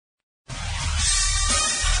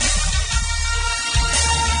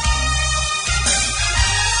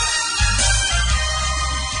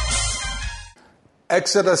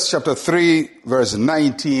Exodus chapter 3, verse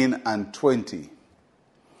 19 and 20.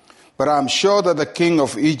 But I'm sure that the king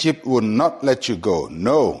of Egypt will not let you go.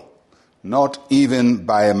 No, not even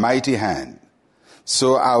by a mighty hand.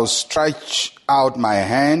 So I'll stretch out my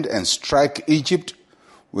hand and strike Egypt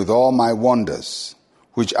with all my wonders,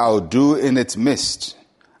 which I'll do in its midst.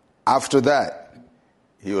 After that,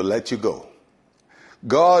 he will let you go.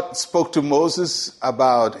 God spoke to Moses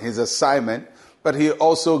about his assignment, but he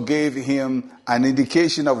also gave him an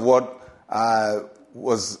indication of what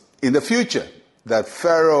was in the future, that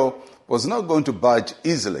Pharaoh was not going to budge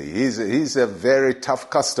easily. He's a very tough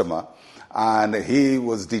customer, and he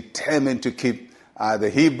was determined to keep the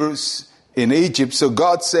Hebrews in Egypt. So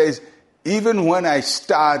God says, even when I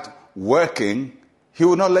start working, he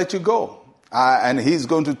will not let you go. And he's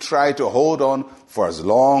going to try to hold on for as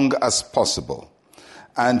long as possible.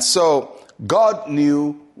 And so God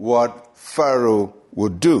knew what Pharaoh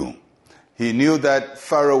would do. He knew that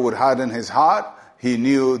Pharaoh would harden his heart. He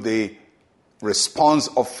knew the response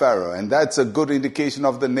of Pharaoh. And that's a good indication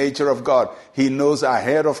of the nature of God. He knows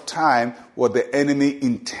ahead of time what the enemy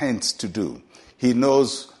intends to do. He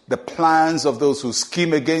knows the plans of those who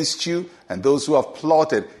scheme against you and those who have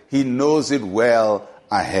plotted. He knows it well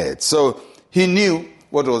ahead. So he knew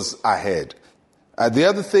what was ahead. The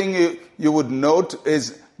other thing you would note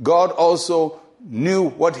is God also knew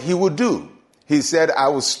what he would do. He said, I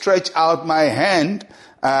will stretch out my hand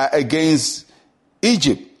against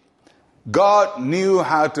Egypt. God knew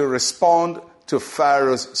how to respond to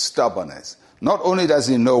Pharaoh's stubbornness. Not only does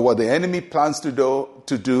he know what the enemy plans to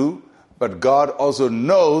do, but God also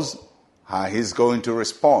knows how he's going to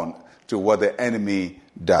respond to what the enemy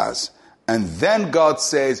does. And then God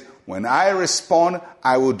says, when I respond,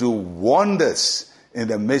 I will do wonders in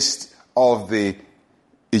the midst of the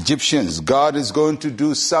Egyptians. God is going to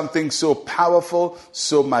do something so powerful,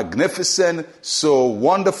 so magnificent, so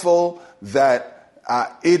wonderful that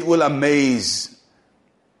it will amaze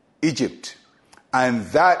Egypt. And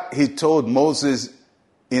that he told Moses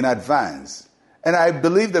in advance. And I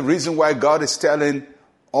believe the reason why God is telling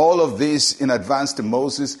all of this in advance to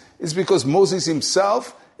Moses is because Moses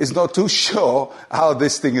himself is not too sure how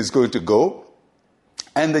this thing is going to go.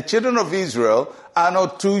 And the children of Israel are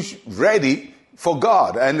not too ready for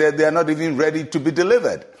God. And they are not even ready to be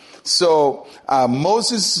delivered. So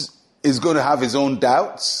Moses is going to have his own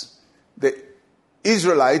doubts. The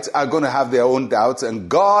Israelites are going to have their own doubts. And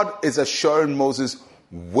God is assuring Moses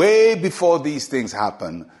way before these things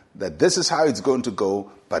happen that this is how it's going to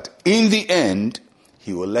go. But in the end,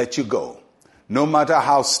 he will let you go. No matter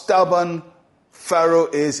how stubborn Pharaoh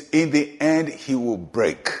is, in the end, he will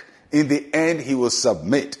break. In the end, he will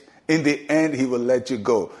submit. In the end, he will let you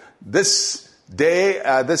go. This day,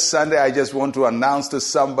 this Sunday, I just want to announce to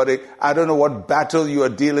somebody, I don't know what battle you are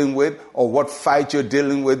dealing with or what fight you're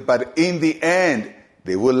dealing with, but in the end,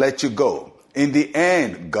 they will let you go. In the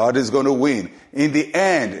end, God is going to win. In the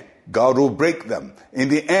end, God will break them. In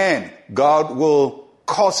the end, God will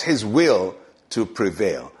cause his will to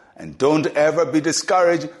prevail. And don't ever be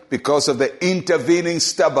discouraged because of the intervening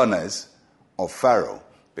stubbornness of Pharaoh,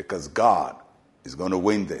 because God is going to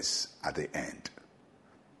win this at the end.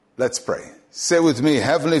 Let's pray. Say with me,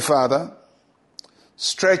 Heavenly Father,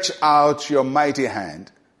 stretch out your mighty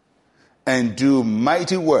hand and do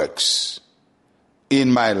mighty works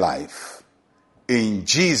in my life. In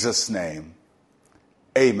Jesus' name,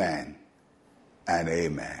 amen and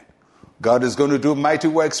amen. God is going to do mighty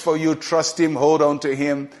works for you. Trust him, hold on to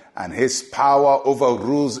him, and his power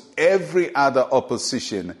overrules every other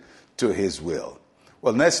opposition to his will.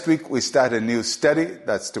 Well, next week we start a new study.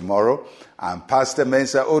 That's tomorrow. I'm Pastor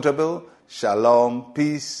Mensa Otabil. Shalom,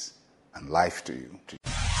 peace, and life to you.